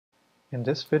In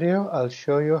this video, I'll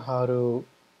show you how to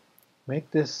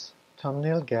make this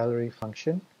thumbnail gallery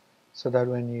function so that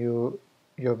when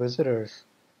your visitors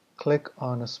click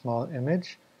on a small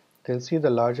image, they'll see the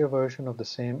larger version of the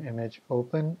same image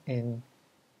open in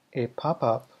a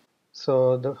pop-up,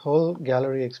 so the whole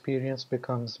gallery experience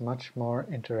becomes much more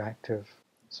interactive.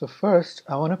 So first,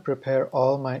 I want to prepare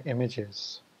all my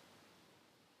images.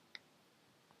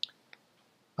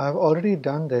 I've already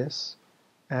done this,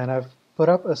 and I've put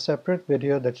up a separate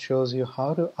video that shows you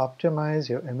how to optimize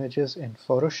your images in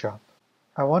Photoshop.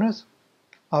 I want to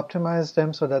optimize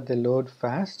them so that they load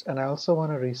fast, and I also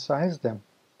want to resize them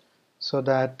so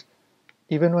that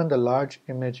even when the large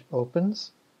image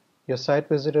opens, your site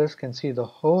visitors can see the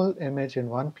whole image in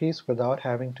one piece without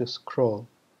having to scroll.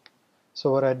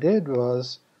 So what I did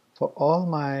was, for all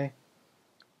my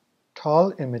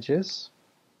tall images,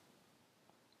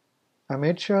 I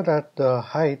made sure that the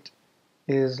height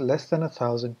is less than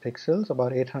 1000 pixels,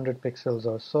 about 800 pixels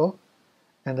or so,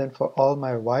 and then for all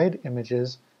my wide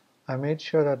images, I made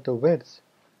sure that the width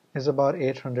is about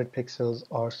 800 pixels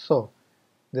or so.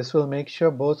 This will make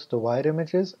sure both the wide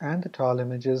images and the tall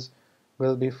images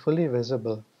will be fully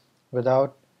visible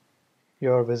without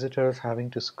your visitors having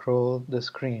to scroll the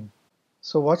screen.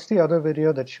 So watch the other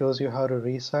video that shows you how to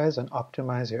resize and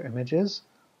optimize your images.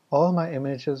 All my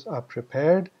images are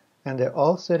prepared and they're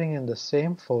all sitting in the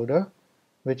same folder,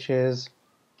 which is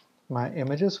my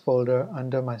images folder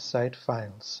under my site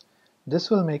files. This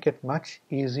will make it much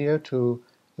easier to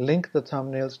link the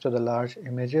thumbnails to the large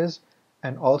images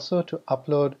and also to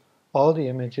upload all the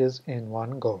images in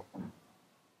one go.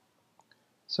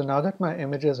 So now that my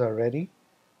images are ready,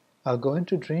 I'll go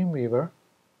into Dreamweaver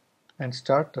and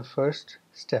start the first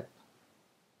step.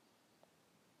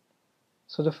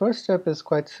 So the first step is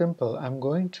quite simple. I'm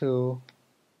going to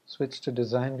switch to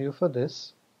design view for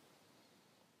this,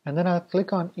 and then I'll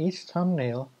click on each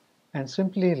thumbnail and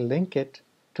simply link it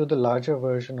to the larger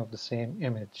version of the same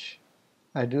image.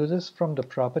 I do this from the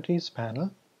Properties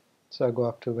panel, so I go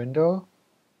up to Window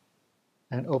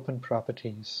and open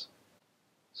Properties.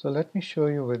 So let me show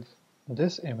you with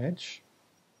this image.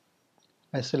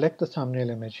 I select the thumbnail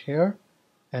image here,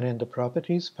 and in the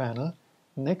Properties panel,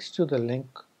 next to the link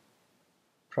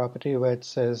property where it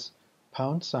says #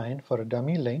 for a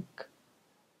dummy link,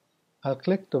 I'll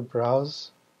click the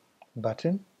Browse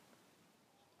button.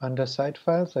 Under Site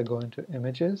Files, I go into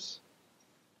Images,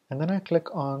 and then I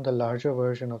click on the larger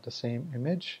version of the same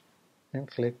image and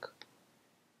click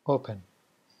Open.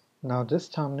 Now this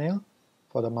thumbnail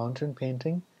for the mountain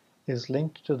painting is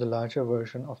linked to the larger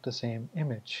version of the same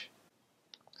image.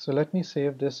 So let me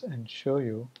save this and show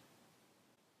you.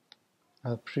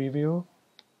 I'll preview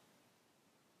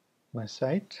my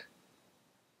site.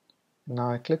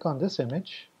 Now I click on this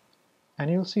image,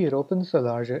 and you'll see it opens the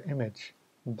larger image,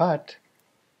 but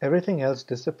everything else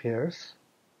disappears,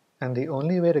 and the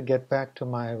only way to get back to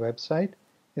my website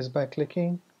is by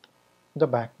clicking the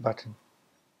back button.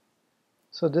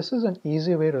 So this is an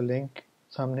easy way to link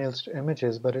thumbnails to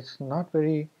images, but it's not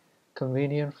very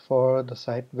convenient for the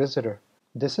site visitor.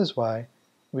 This is why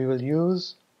we will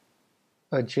use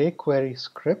a jQuery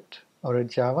script or a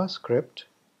JavaScript,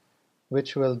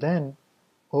 which will then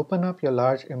open up your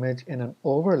large image in an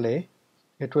overlay.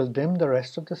 It will dim the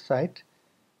rest of the site,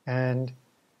 and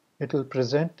it will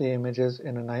present the images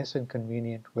in a nice and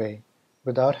convenient way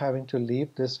without having to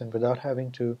leave this and without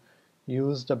having to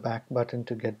use the back button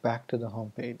to get back to the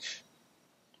home page.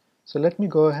 So let me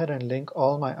go ahead and link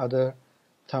all my other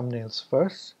thumbnails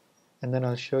first, and then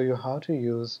I'll show you how to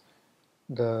use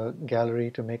the gallery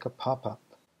to make a pop-up.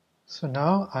 So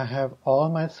now I have all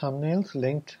my thumbnails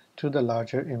linked to the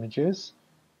larger images,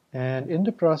 and in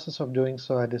the process of doing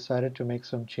so, I decided to make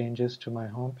some changes to my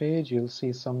home page. You'll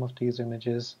see some of these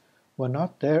images were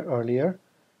not there earlier.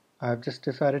 I've just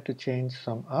decided to change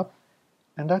some up,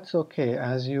 and that's okay.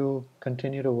 As you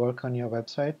continue to work on your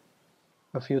website,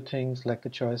 a few things like the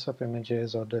choice of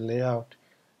images or the layout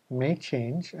may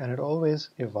change, and it always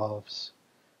evolves.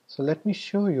 So let me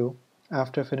show you,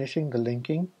 after finishing the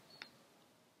linking,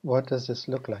 what does this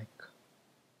look like.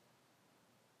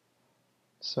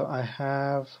 So I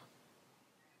have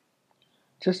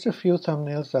just a few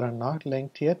thumbnails that are not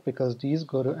linked yet because these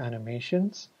go to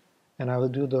animations, and I will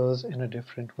do those in a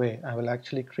different way. I will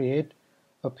actually create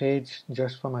a page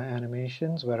just for my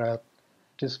animations where I'll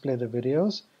display the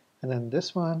videos, and then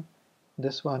this one,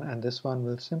 and this one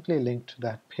will simply link to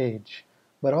that page.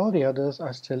 But all the others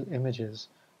are still images.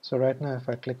 So right now if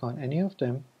I click on any of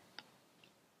them,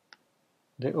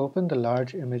 they open the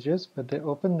large images, but they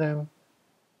open them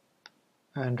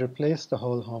and replace the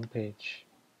whole home page.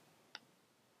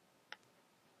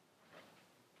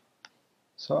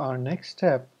 So our next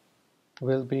step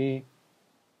will be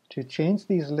to change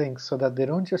these links so that they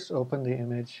don't just open the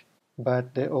image,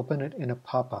 but they open it in a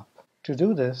pop-up. To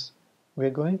do this,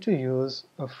 we're going to use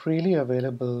a freely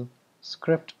available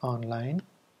script online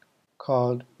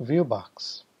called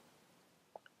Viewbox.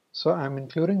 So I'm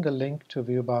including the link to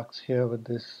Viewbox here with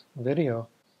this video.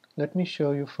 Let me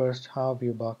show you first how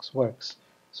Viewbox works.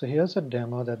 So here's a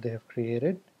demo that they have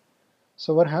created.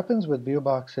 So what happens with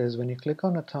Viewbox is when you click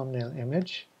on a thumbnail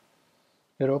image,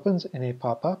 it opens in a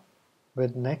pop-up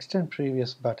with next and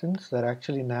previous buttons that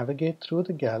actually navigate through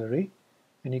the gallery,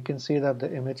 and you can see that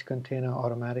the image container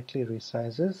automatically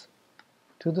resizes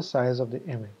to the size of the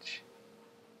image.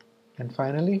 And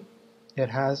finally, it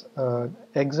has an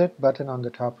exit button on the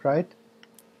top right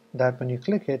that when you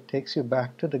click it takes you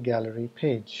back to the gallery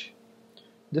page.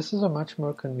 This is a much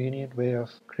more convenient way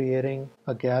of creating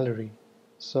a gallery.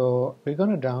 So we're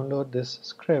going to download this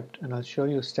script and I'll show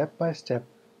you step by step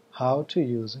how to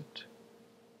use it.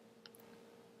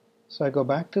 So I go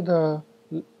back to the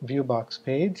Viewbox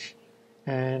page,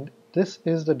 and this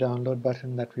is the download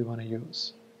button that we want to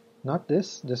use. Not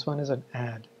this one is an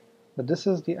ad, but this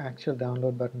is the actual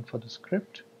download button for the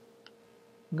script.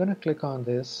 I'm going to click on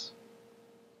this,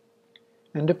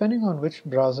 and depending on which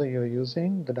browser you're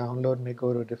using, the download may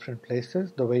go to different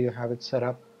places, the way you have it set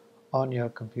up on your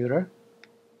computer.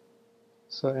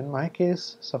 So in my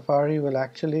case, Safari will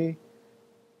actually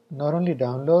not only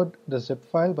download the zip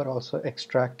file but also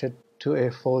extract it to a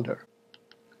folder.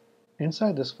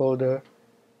 Inside this folder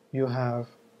you have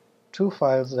two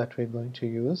files that we're going to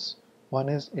use. One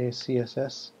is a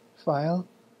CSS file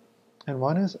and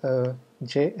one is a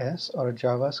JS or a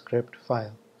JavaScript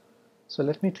file. So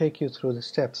let me take you through the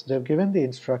steps. They've given the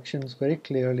instructions very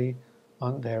clearly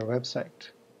on their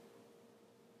website.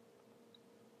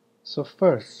 So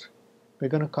first we're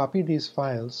going to copy these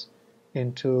files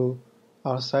into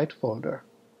our site folder.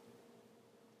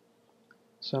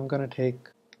 So I'm going to take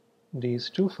these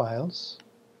two files,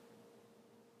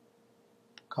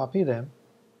 copy them,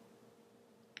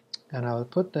 and I'll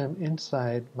put them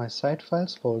inside my site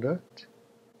files folder.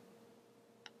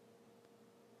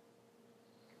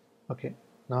 Okay,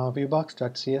 now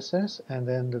viewbox.css and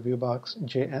then the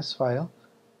viewbox.js file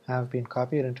have been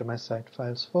copied into my site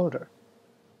files folder.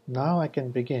 Now I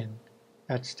can begin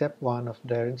at step 1 of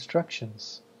their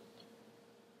instructions.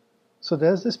 So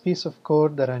there's this piece of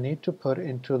code that I need to put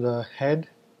into the head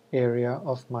area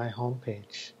of my home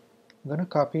page. I'm going to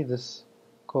copy this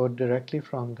code directly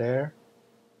from their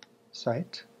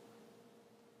site.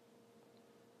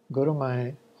 Go to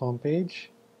my home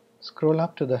page, scroll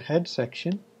up to the head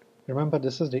section. Remember,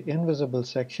 this is the invisible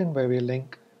section where we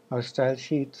link our style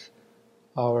sheets,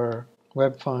 our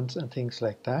web fonts, and things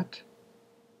like that.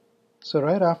 So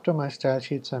right after my style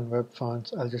sheets and web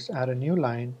fonts, I'll just add a new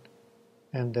line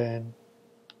and then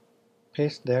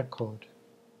paste their code.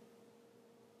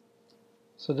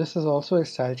 So this is also a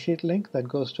style sheet link that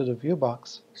goes to the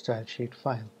Viewbox style sheet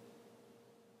file.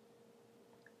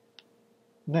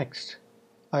 Next,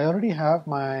 I already have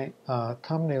my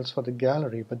thumbnails for the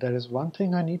gallery, but there is one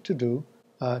thing I need to do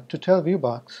to tell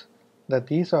Viewbox that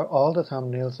these are all the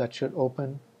thumbnails that should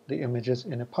open the images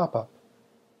in a pop-up.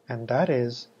 And that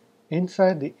is,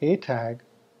 inside the A tag,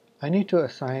 I need to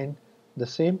assign the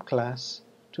same class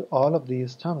to all of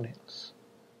these thumbnails.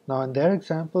 Now in their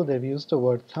example, they've used the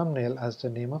word thumbnail as the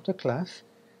name of the class.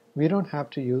 We don't have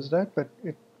to use that, but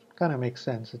it kind of makes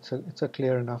sense. It's a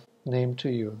clear enough name to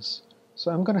use.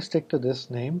 So I'm going to stick to this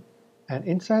name, and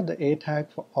inside the A tag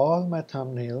for all my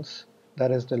thumbnails,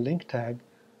 that is the link tag,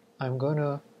 I'm going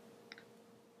to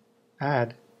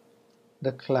add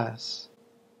the class.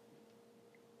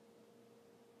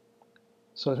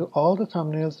 So to all the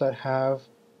thumbnails that have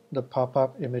the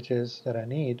pop-up images that I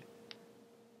need,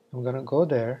 I'm going to go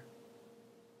there,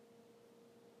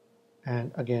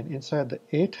 and again inside the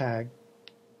A tag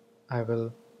I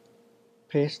will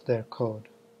paste their code.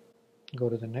 Go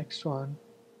to the next one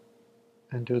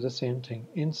and do the same thing.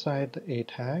 Inside the A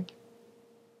tag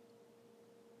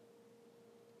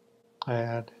I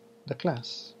add the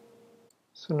class.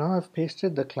 So now I've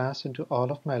pasted the class into all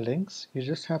of my links. You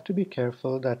just have to be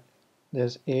careful that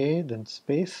there's A, then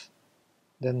space,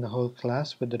 then the whole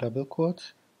class with the double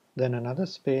quotes, then another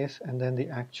space, and then the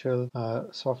actual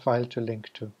file to link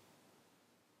to.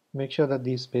 Make sure that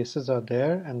these spaces are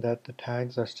there and that the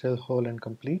tags are still whole and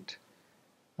complete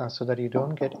so that you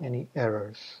don't get any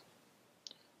errors.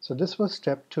 So this was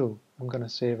step 2. I'm going to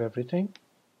save everything.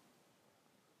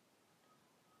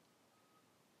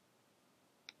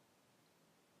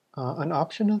 An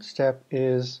optional step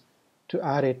is to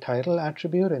add a title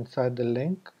attribute inside the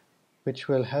link, which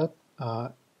will help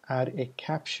add a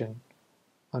caption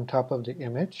on top of the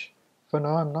image. For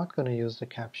now, I'm not going to use the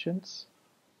captions.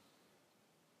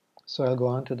 So I'll go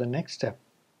on to the next step,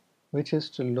 which is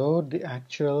to load the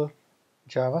actual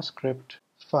JavaScript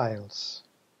files.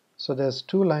 So there's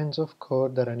 2 lines of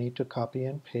code that I need to copy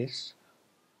and paste,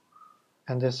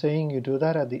 and they're saying you do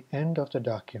that at the end of the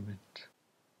document.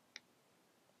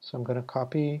 So I'm going to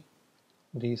copy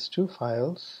these 2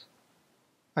 files.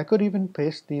 I could even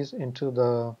paste these into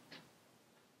the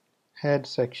head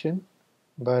section,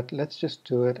 but let's just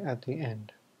do it at the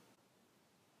end.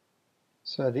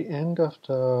 So at the end of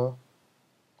the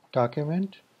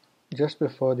document, just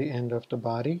before the end of the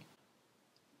body,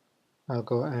 I'll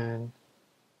go and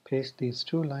paste these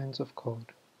 2 lines of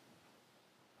code.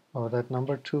 Oh, that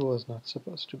number 2 was not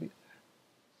supposed to be there.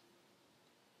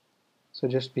 So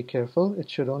just be careful. It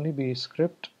should only be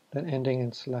script, then ending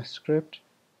in /script,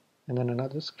 and then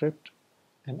another script,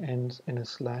 and ends in a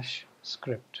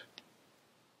 /script.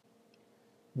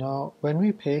 Now, when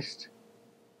we paste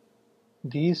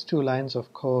these 2 lines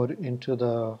of code into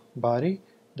the body,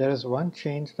 there is one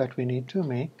change that we need to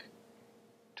make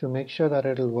sure that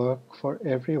it'll work for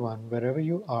everyone wherever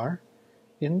you are.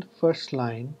 In the first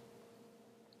line,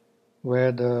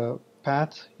 where the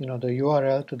path, the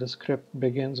URL to the script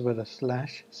begins with a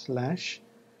 //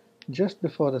 just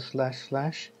before the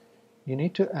 // you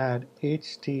need to add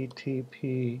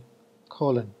http:/.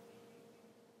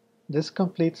 This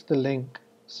completes the link,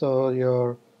 so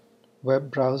your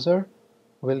web browser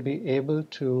will be able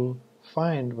to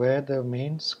find where the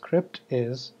main script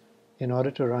is in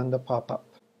order to run the pop-up.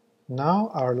 Now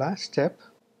our last step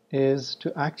is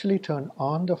to actually turn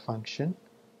on the function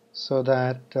so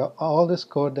that all this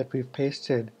code that we've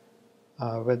pasted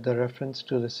with the reference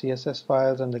to the CSS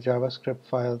files and the JavaScript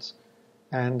files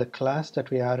and the class that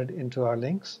we added into our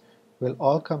links will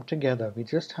all come together. We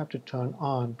just have to turn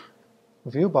on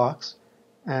ViewBox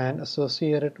and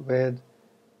associate it with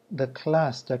the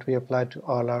class that we applied to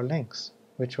all our links,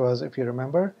 which was, if you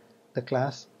remember, the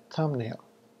class thumbnail.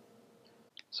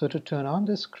 So to turn on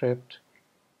this script,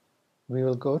 we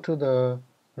will go to the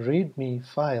README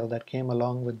file that came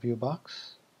along with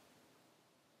ViewBox.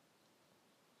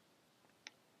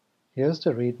 Here's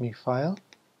the README file.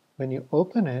 When you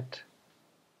open it,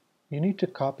 you need to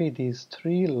copy these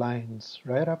 3 lines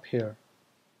right up here.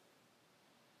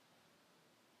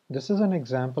 This is an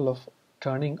example of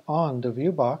turning on the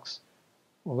ViewBox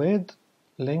with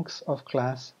links of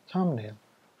class thumbnail.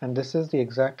 And this is the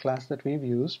exact class that we've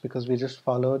used because we just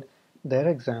followed their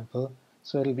example,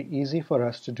 so it'll be easy for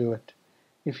us to do it.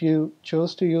 If you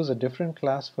chose to use a different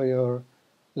class for your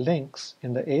links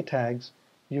in the A tags,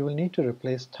 you will need to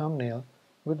replace thumbnail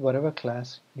with whatever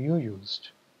class you used.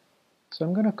 So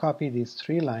I'm going to copy these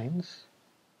 3 lines,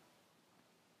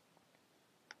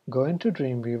 go into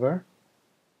Dreamweaver,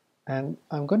 and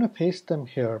I'm going to paste them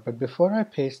here. But before I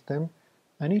paste them,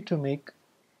 I need to make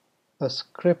a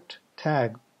script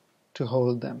tag to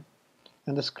hold them.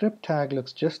 And the script tag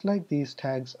looks just like these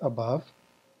tags above,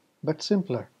 but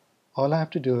simpler. All I have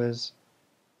to do is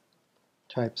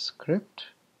type script,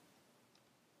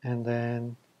 and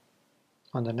then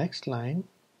on the next line,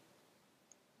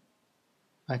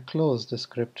 I close the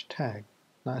script tag.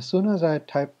 Now, as soon as I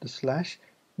typed the /,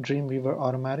 Dreamweaver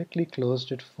automatically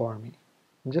closed it for me.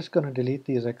 I'm just going to delete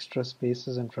these extra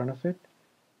spaces in front of it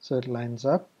so it lines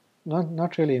up.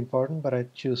 Not really important, but I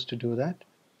choose to do that.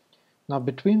 Now,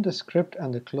 between the script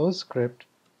and the close script,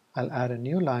 I'll add a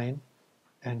new line,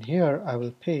 and here I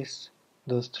will paste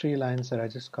those 3 lines that I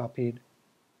just copied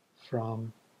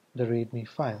from the README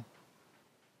file.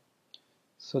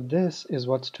 So this is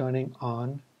what's turning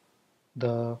on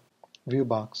the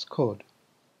ViewBox code.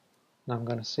 Now I'm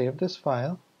going to save this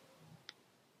file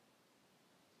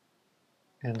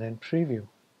and then preview.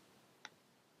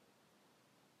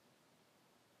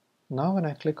 Now when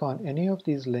I click on any of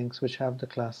these links which have the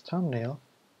class thumbnail,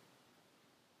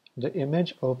 the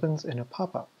image opens in a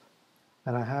pop-up,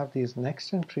 and I have these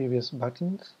next and previous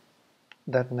buttons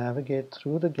that navigate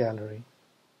through the gallery.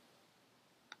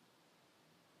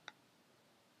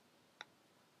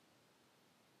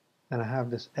 And I have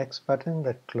this X button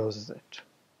that closes it.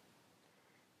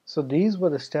 So these were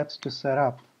the steps to set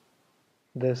up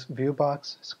this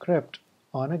ViewBox script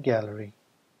on a gallery.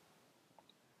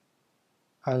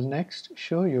 I'll next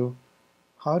show you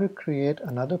how to create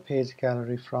another page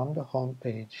gallery from the home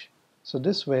page. So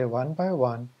this way, one by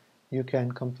one, you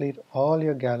can complete all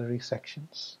your gallery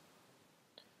sections.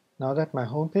 Now that my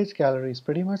homepage gallery is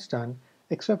pretty much done,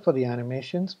 except for the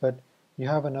animations, but you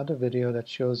have another video that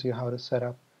shows you how to set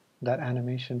up that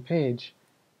animation page,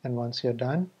 and once you're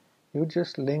done, you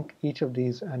just link each of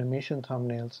these animation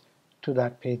thumbnails to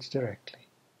that page directly.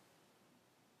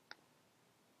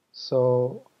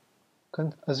 So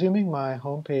assuming my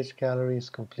homepage gallery is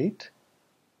complete,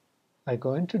 I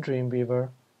go into Dreamweaver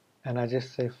and I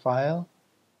just say File,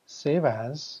 Save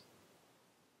As,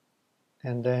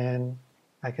 and then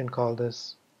I can call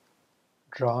this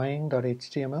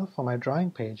drawing.html for my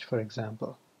drawing page, for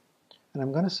example. And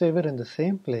I'm going to save it in the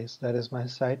same place, that is my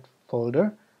site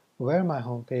folder, where my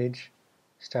homepage,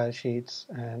 style sheets,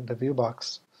 and the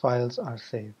viewbox files are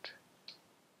saved.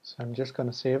 So I'm just going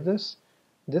to save this.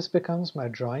 This becomes my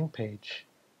drawing page.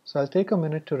 So I'll take a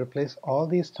minute to replace all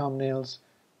these thumbnails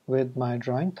with my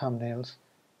drawing thumbnails.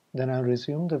 Then I'll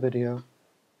resume the video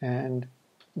and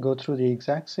go through the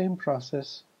exact same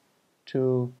process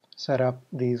to set up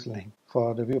these links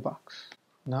for the viewbox.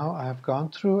 Now I've gone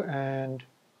through and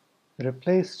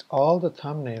replaced all the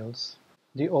thumbnails,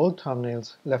 the old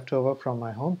thumbnails left over from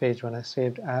my home page when I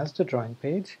saved as the drawing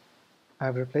page.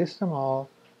 I've replaced them all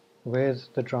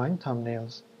with the drawing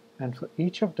thumbnails, and for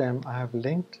each of them I have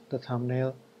linked the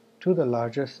thumbnail to the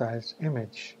larger sized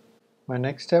image. My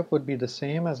next step would be the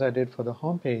same as I did for the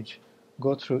home page.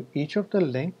 Go through each of the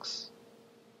links.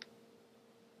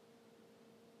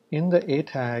 In the A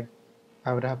tag,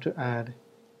 I would have to add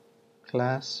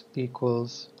class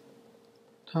equals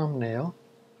thumbnail.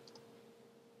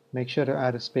 Make sure to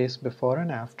add a space before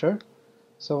and after.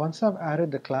 So once I've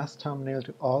added the class thumbnail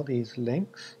to all these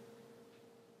links,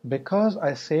 because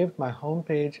I saved my home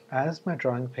page as my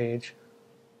drawing page,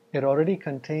 it already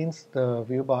contains the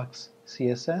viewbox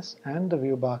CSS and the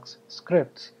viewbox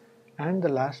scripts and the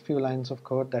last few lines of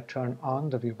code that turn on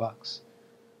the viewbox.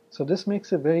 So this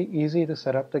makes it very easy to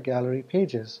set up the gallery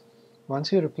pages.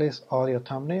 Once you replace all your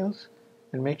thumbnails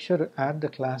and make sure to add the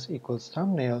class equals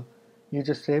thumbnail, you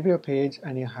just save your page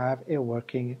and you have a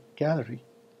working gallery.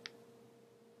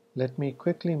 Let me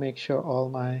quickly make sure all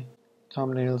my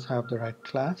thumbnails have the right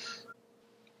class.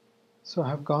 So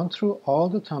I've gone through all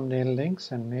the thumbnail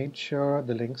links and made sure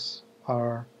the links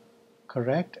are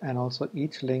correct, and also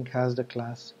each link has the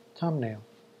class thumbnail.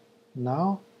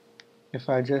 Now if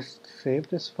I just save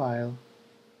this file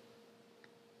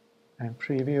and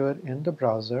preview it in the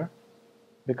browser,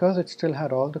 because it still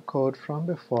had all the code from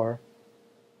before,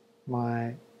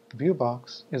 my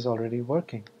viewbox is already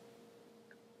working.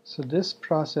 So this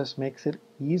process makes it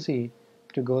easy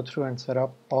to go through and set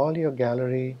up all your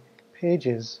gallery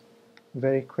pages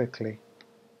very quickly.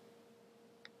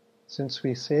 Since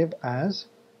we save as,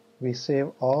 we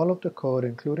save all of the code,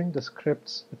 including the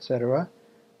scripts, etc.,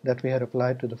 that we had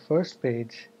applied to the first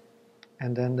page,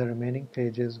 and then the remaining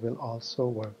pages will also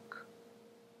work.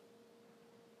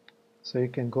 So you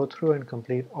can go through and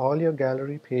complete all your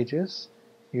gallery pages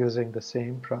using the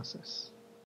same process.